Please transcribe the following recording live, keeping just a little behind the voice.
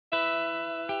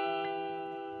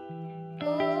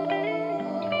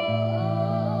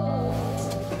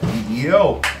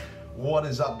Yo, what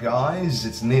is up guys?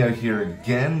 It's Neo here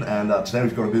again, and today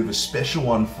we've got a bit of a special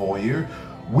one for you.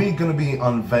 We're going to be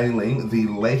unveiling the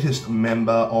latest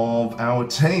member of our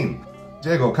team.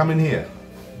 Diego, come in here.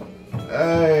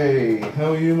 Hey,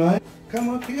 how are you, mate? Come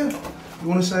up here. You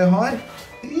want to say hi?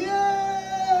 Yay!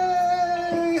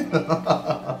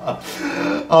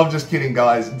 I'm just kidding,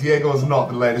 guys. Diego's not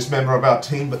the latest member of our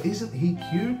team, but isn't he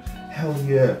cute? Hell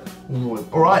yeah.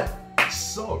 Alright,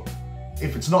 so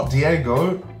if it's not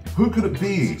Diego, who could it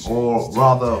be? Or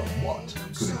rather, what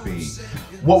could it be?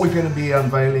 What we're going to be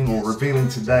unveiling or revealing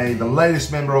today, the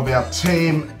latest member of our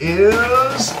team is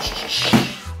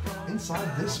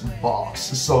inside this box.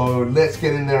 So let's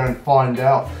get in there and find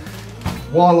out.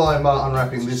 While I'm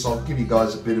unwrapping this, I'll give you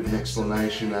guys a bit of an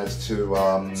explanation as to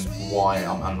why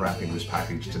I'm unwrapping this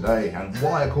package today and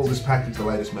why I call this package the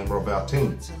latest member of our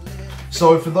team.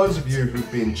 So for those of you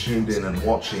who've been tuned in and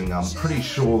watching, I'm pretty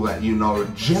sure that you know,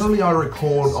 generally I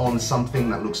record on something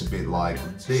that looks a bit like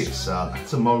this.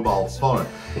 That's a mobile phone.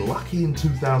 Lucky in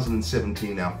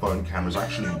 2017 our phone camera's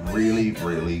actually really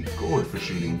good for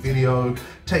shooting video,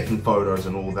 taking photos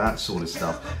and all that sort of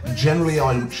stuff. Generally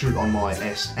I would shoot on my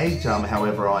S8,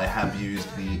 however I have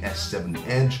used the S7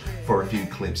 Edge for a few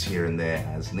clips here and there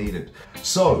as needed.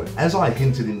 So as I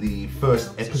hinted in the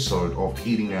first episode of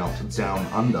Eating Out Down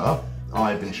Under,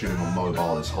 I've been shooting on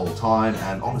mobile this whole time,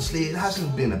 and honestly it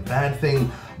hasn't been a bad thing,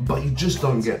 but you just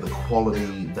don't get the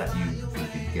quality that you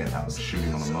think you'd get out of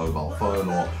shooting on a mobile phone,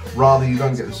 or rather you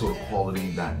don't get the sort of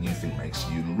quality that you think makes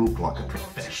you look like a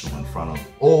professional in front of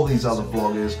all these other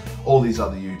vloggers, all these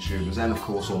other YouTubers, and of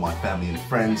course all my family and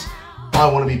friends. I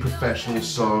want to be professional,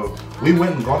 so we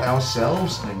went and got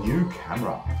ourselves a new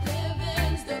camera.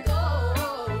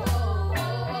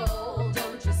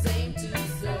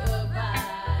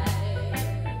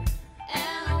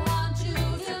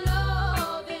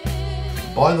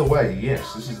 By the way,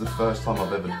 yes, this is the first time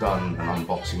I've ever done an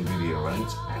unboxing video, and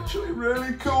it's actually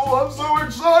really cool. I'm so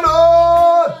excited!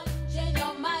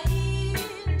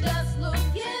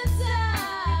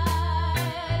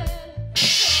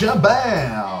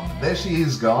 Shabam! There she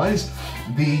is, guys.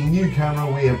 The new camera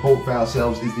we have bought for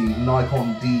ourselves is the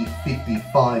Nikon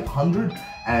D5500,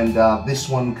 and this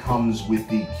one comes with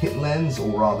the kit lens,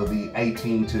 or rather the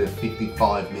 18 to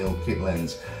 55mm kit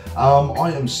lens.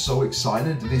 I am so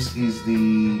excited. This is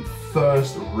the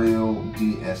first real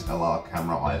DSLR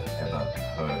camera I've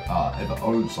ever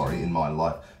owned in my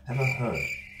life.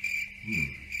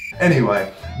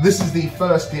 Anyway, this is the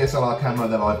first DSLR camera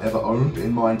that I've ever owned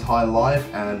in my entire life,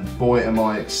 and boy am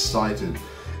I excited.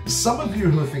 Some of you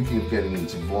who are thinking of getting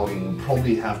into vlogging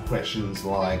probably have questions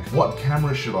like, what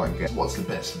camera should I get? What's the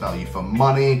best value for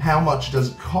money? How much does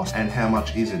it cost? And how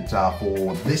much is it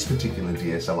for this particular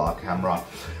DSLR camera?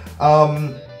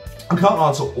 I can't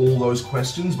answer all those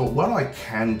questions, but what I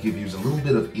can give you is a little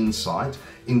bit of insight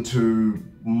into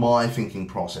my thinking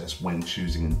process when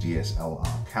choosing a DSLR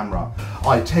camera.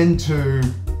 I tend to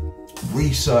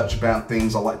research about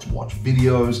things, I like to watch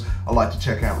videos, I like to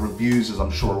check out reviews, as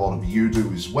I'm sure a lot of you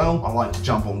do as well. I like to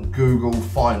jump on Google,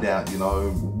 find out, you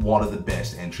know, what are the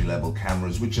best entry-level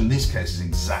cameras, which in this case is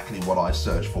exactly what I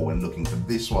searched for when looking for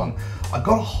this one. I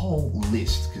got a whole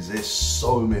list because there's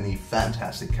so many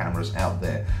fantastic cameras out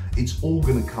there. It's all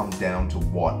going to come down to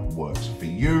what works for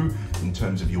you in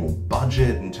terms of your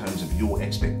budget, in terms of your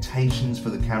expectations for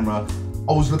the camera.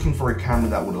 I was looking for a camera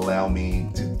that would allow me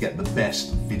to get the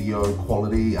best video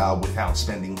quality without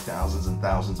spending thousands and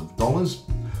thousands of dollars.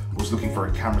 I was looking for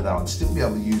a camera that I'd still be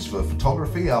able to use for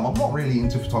photography. I'm not really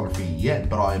into photography yet,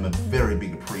 but I am a very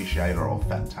big appreciator of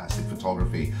fantastic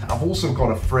photography. I've also got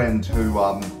a friend who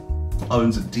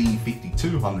owns a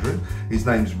D5500. His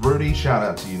name's Rudy. Shout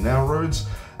out to you now, Rhodes.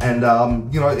 And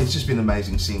you know, it's just been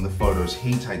amazing seeing the photos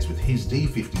he takes with his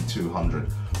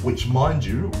D5500, which, mind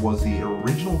you, was the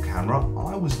original camera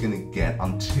I was going to get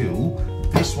until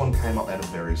this one came up at a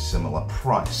very similar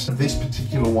price. This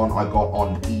particular one I got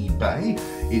on eBay.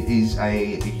 It is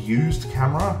a used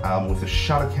camera with a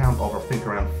shutter count of, I think,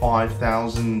 around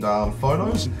 5,000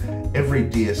 photos. Every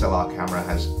DSLR camera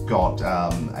has got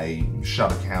a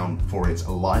shutter count for its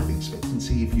life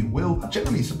expectancy, if you will.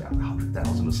 Generally it's about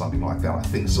 100,000 or something like that, I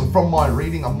think. So from my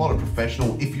reading, I'm not a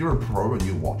professional. If you're a pro and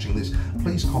you're watching this,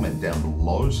 please comment down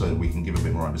below so that we can give a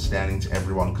bit more understanding to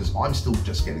everyone, because I'm still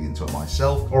just getting into it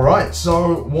myself. Alright,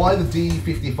 so why the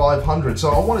D5500?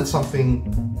 So I wanted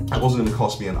something that wasn't going to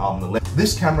cost me an arm and a leg.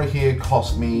 This camera here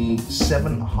cost me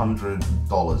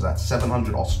 $700. That's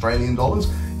 700 Australian dollars,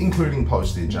 including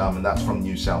postage, and that's from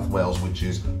New South Wales, which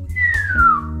is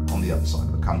on the other side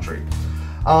of the country.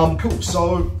 Cool,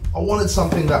 so I wanted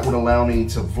something that would allow me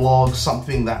to vlog,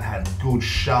 something that had good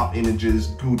sharp images,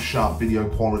 good sharp video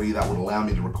quality that would allow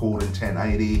me to record in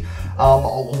 1080.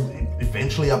 I'll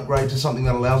eventually upgrade to something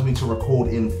that allows me to record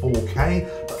in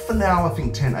 4K, but for now I think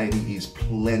 1080 is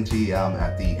plenty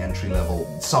at the entry level.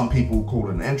 Some people call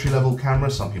it an entry level camera,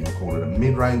 some people call it a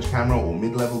mid-range camera or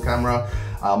mid-level camera.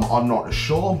 I'm not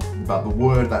sure, but the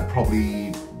word that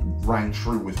probably rang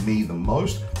true with me the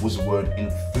most was the word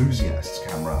enthusiast's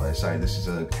camera. They say this is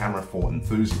a camera for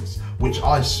enthusiasts, which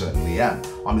I certainly am.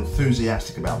 I'm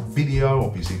enthusiastic about video,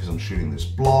 obviously because I'm shooting this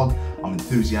blog. I'm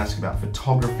enthusiastic about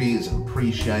photography as an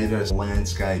appreciator,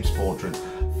 landscapes, portraits,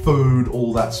 food,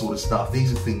 all that sort of stuff.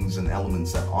 These are things and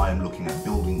elements that I am looking at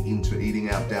building into Eating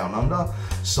Out Down Under,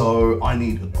 so I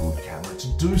need a good camera to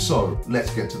do so.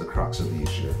 Let's get to the crux of the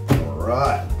issue. All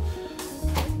right,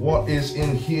 what is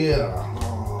in here?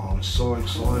 So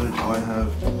excited. I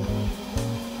have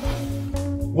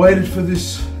waited for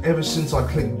this ever since I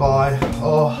clicked buy.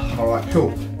 Oh, all right,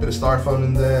 cool. Bit of styrofoam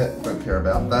in there, don't care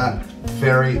about that.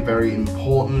 Very, very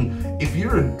important. If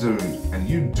you're a dude and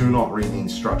you do not read the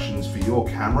instructions for your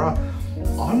camera,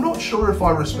 I'm not sure if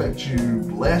I respect you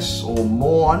less or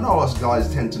more. I know us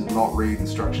guys tend to not read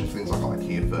instructions, things like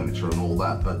IKEA furniture and all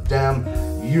that, but damn,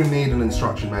 you need an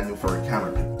instruction manual for a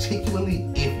camera, particularly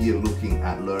if you're looking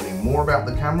at learning more about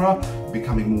the camera,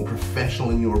 becoming more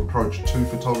professional in your approach to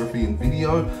photography and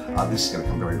video. This is going to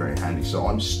come very, very handy. So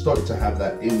I'm stoked to have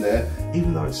that in there,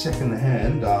 even though it's second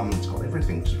hand. It's got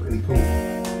everything, which is really cool.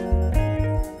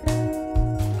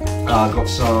 I've got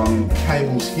some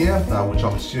cables here, which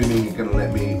I'm assuming you're going to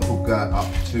let me hook that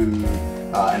up to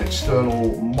an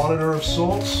external monitor of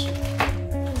sorts.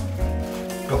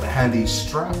 Got the handy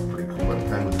strap, pretty cool that it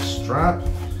came with a strap.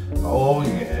 Oh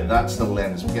yeah, that's the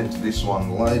lens. We'll get into this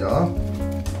one later.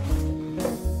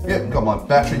 Yep, got my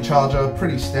battery charger,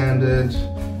 pretty standard.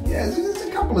 Yeah, there's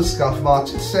a couple of scuff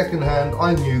marks. It's second hand,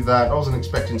 I knew that. I wasn't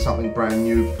expecting something brand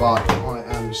new, but I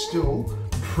am still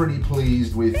pretty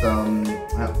pleased with how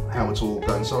it's all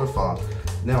going so far.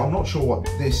 Now, I'm not sure what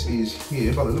this is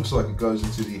here, but it looks like it goes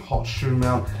into the hot shoe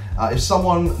mount. If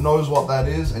someone knows what that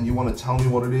is and you want to tell me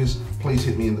what it is, please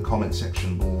hit me in the comment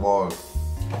section below.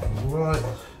 Alright,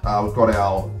 we've got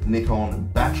our Nikon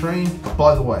battery.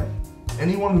 By the way,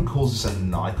 anyone who calls this a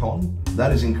Nikon,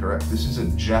 that is incorrect. This is a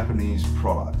Japanese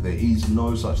product. There is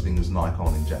no such thing as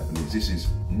Nikon in Japanese. This is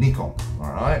Nikon,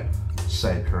 alright?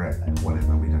 Say it correct,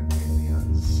 whatever, we don't care, you know,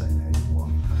 say it how you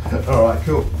want. Alright,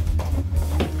 cool.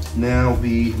 Now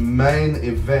the main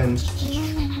event,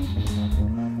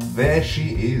 there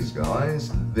she is,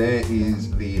 guys. There is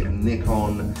the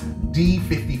Nikon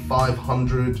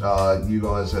D5500. You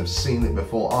guys have seen it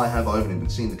before. I haven't even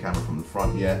seen the camera from the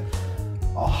front yet.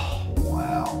 Oh,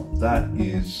 wow, that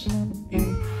is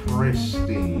in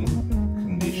pristine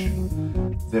condition.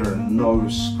 There are no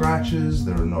scratches,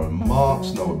 there are no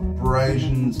marks, no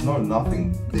abrasions, no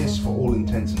nothing. This, for all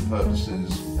intents and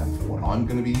purposes, and for what I'm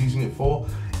going to be using it for,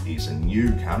 is a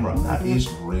new camera. That is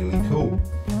really cool.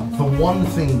 The one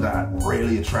thing that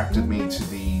really attracted me to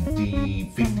the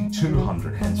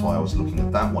D5200, hence why I was looking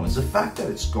at that one, is the fact that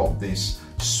it's got this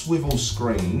swivel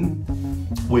screen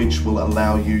which will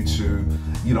allow you to,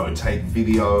 you know, take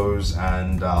videos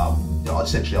and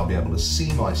essentially I'll be able to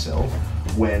see myself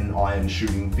when I am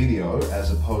shooting video,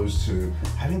 as opposed to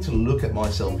having to look at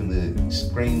myself in the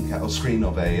screen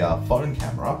of a phone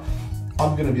camera.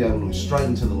 I'm going to be able to look straight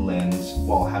into the lens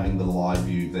while having the live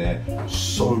view there.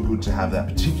 So good to have that,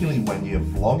 particularly when you're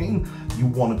vlogging. You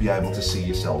want to be able to see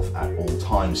yourself at all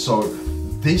times. So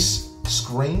this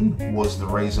screen was the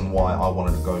reason why I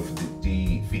wanted to go for the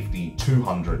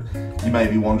D5200. You may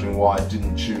be wondering why I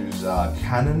didn't choose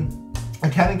Canon.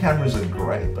 And Canon cameras are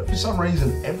great, but for some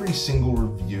reason, every single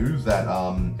review that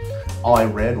I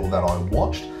read or that I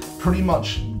watched pretty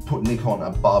much put Nikon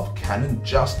above Canon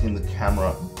just in the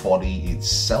camera body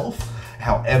itself.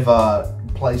 However,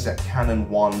 place that Canon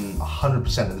won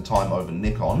 100% of the time over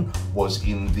Nikon was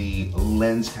in the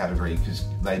lens category, because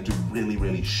they do really,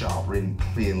 really sharp, really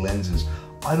clear lenses.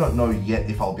 I don't know yet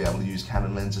if I'll be able to use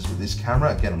Canon lenses with this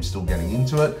camera. Again, I'm still getting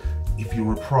into it. If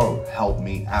you're a pro, help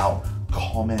me out.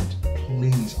 Comment,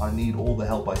 please. I need all the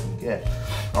help I can get.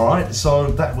 All right, so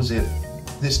that was it.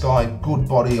 This guy, good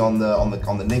body on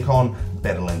the Nikon,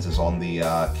 better lenses on the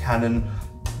Canon.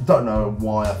 Don't know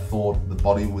why I thought the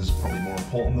body was probably more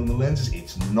important than the lenses.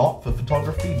 It's not for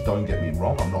photography, don't get me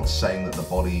wrong. I'm not saying that the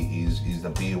body is the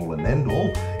be all and end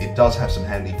all. It does have some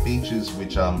handy features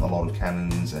which a lot of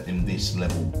Canons in this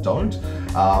level don't.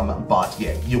 But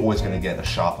yeah, you're always going to get a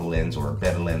sharper lens or a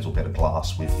better lens or better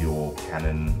glass with your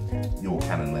Canon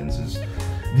lenses.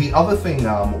 The other thing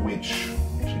which,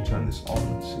 actually turn this on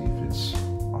and see if it's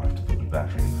I have to put the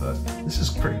battery in first. This is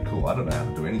pretty cool. I don't know how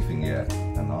to do anything yet,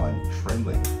 and I'm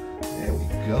trembling. There we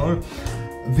go.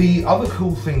 The other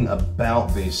cool thing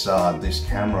about this this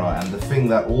camera, and the thing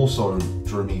that also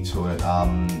drew me to it,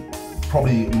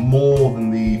 probably more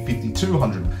than the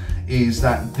 5200, is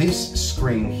that this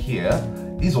screen here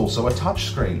is also a touch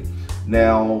screen.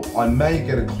 Now, I may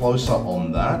get a close-up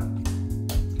on that,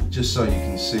 just so you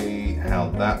can see how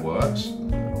that works.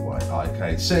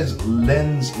 Okay, it says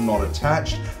lens not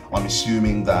attached. I'm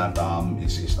assuming that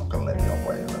it's not going to let me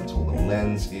operate it until the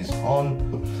lens is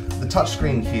on. The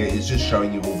touchscreen here is just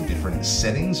showing you all the different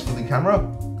settings for the camera.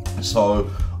 So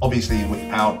obviously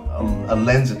without a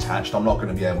lens attached, I'm not going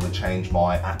to be able to change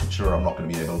my aperture, I'm not going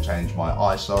to be able to change my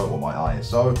ISO or my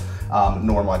ISO,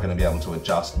 nor am I going to be able to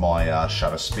adjust my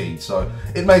shutter speed. So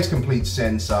it makes complete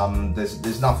sense.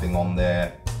 There's nothing on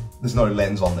there. There's no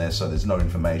lens on there, so there's no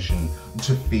information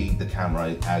to feed the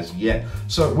camera as yet.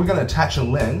 So we're going to attach a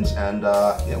lens, and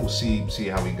yeah, we'll see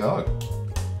how we go.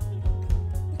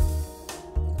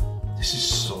 This is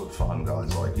so fun,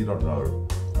 guys. Like, you don't know.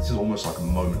 This is almost like a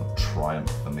moment of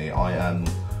triumph for me. I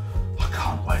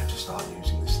can't wait to start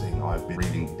using this thing. I've been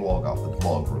reading blog after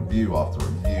blog, review after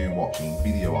review, watching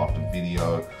video after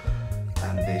video,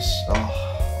 and this, oh,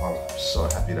 I'm so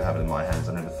happy to have it in my hands.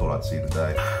 I never thought I'd see the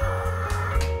day.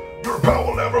 Your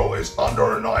power level is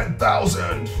under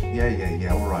 9,000.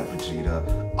 Yeah, all right, Vegeta.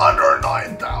 Under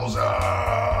 9,000.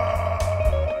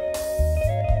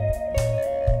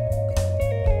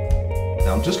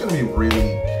 Now, I'm just going to be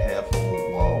really careful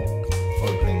while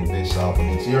opening this up. I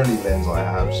mean, it's the only lens I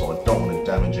have, so I don't want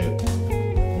to damage it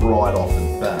right off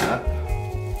the bat.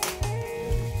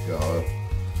 There we go.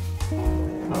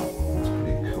 Oh, that's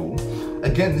pretty cool.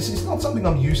 Again, this is not something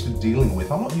I'm used to dealing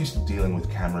with. I'm not used to dealing with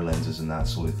camera lenses and that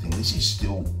sort of thing. This is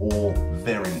still all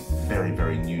very, very,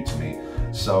 very new to me.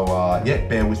 So yeah,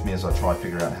 bear with me as I try to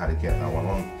figure out how to get that one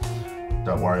on.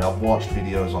 Don't worry, I've watched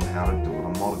videos on how to do it.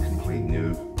 I'm not a complete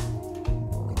noob.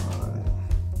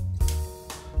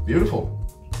 Right. Beautiful.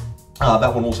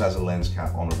 That one also has a lens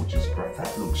cap on it, which is great.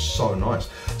 That looks so nice.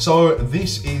 So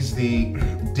this is the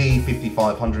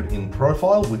D5500 in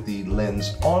profile with the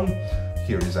lens on.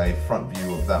 Here is a front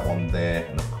view of that one there,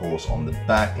 and of course on the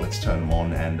back. Let's turn them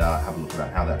on and have a look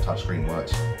at how that touchscreen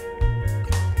works.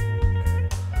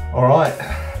 All right,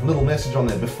 little message on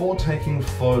there. Before taking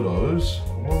photos,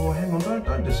 oh, hang on,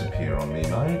 don't disappear on me,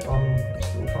 mate. I'm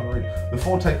still trying to read.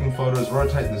 Before taking photos,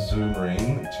 rotate the zoom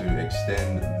ring to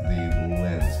extend the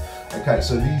lens. Okay,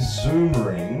 so the zoom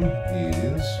ring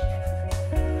is,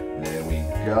 there we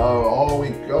go. Oh, we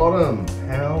got him.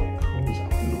 How cool is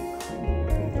that?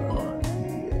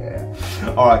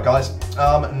 All right, guys,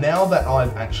 now that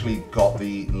I've actually got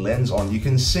the lens on, you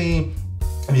can see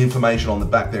the information on the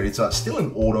back there. It's still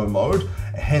in auto mode,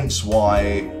 hence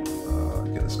why,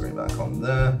 get the screen back on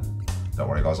there. Don't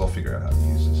worry, guys, I'll figure out how to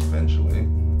use this eventually.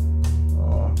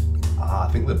 I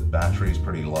think the battery is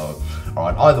pretty low. All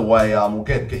right, either way, we'll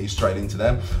get you straight into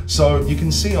them. So you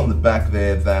can see on the back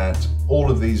there that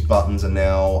all of these buttons are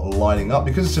now lighting up.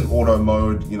 Because it's in auto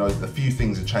mode, you know, a few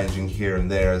things are changing here and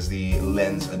there as the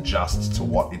lens adjusts to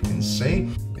what it can see.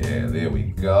 Yeah, there we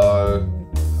go.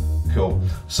 Cool.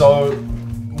 So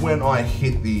when I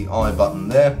hit the I button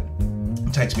there,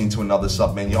 it takes me into another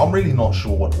sub-menu. I'm really not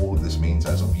sure what all of this means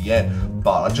as of yet,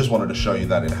 but I just wanted to show you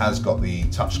that it has got the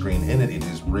touchscreen in it. It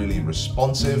is really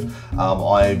responsive.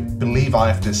 I believe I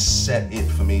have to set it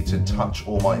for me to touch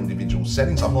all my individual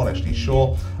settings. I'm not actually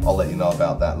sure. I'll let you know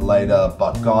about that later.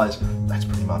 But guys, that's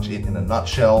pretty much it in a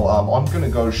nutshell. I'm gonna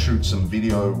go shoot some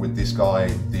video with this guy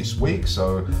this week.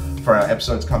 So for our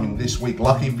episodes coming this week,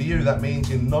 lucky for you, that means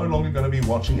you're no longer gonna be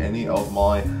watching any of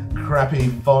my crappy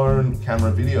phone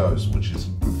camera videos, which is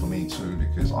good for me too,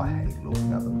 because I hate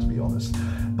looking at them, to be honest.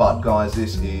 But guys,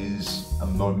 this is a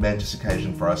momentous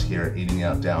occasion for us here at Eating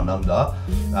Out Down Under,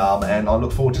 and I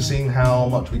look forward to seeing how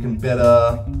much we can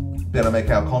better make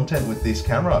our content with this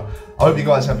camera. I hope you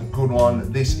guys have a good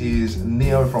one. This is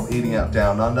Neo from Eating Out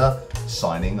Down Under,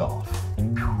 signing off.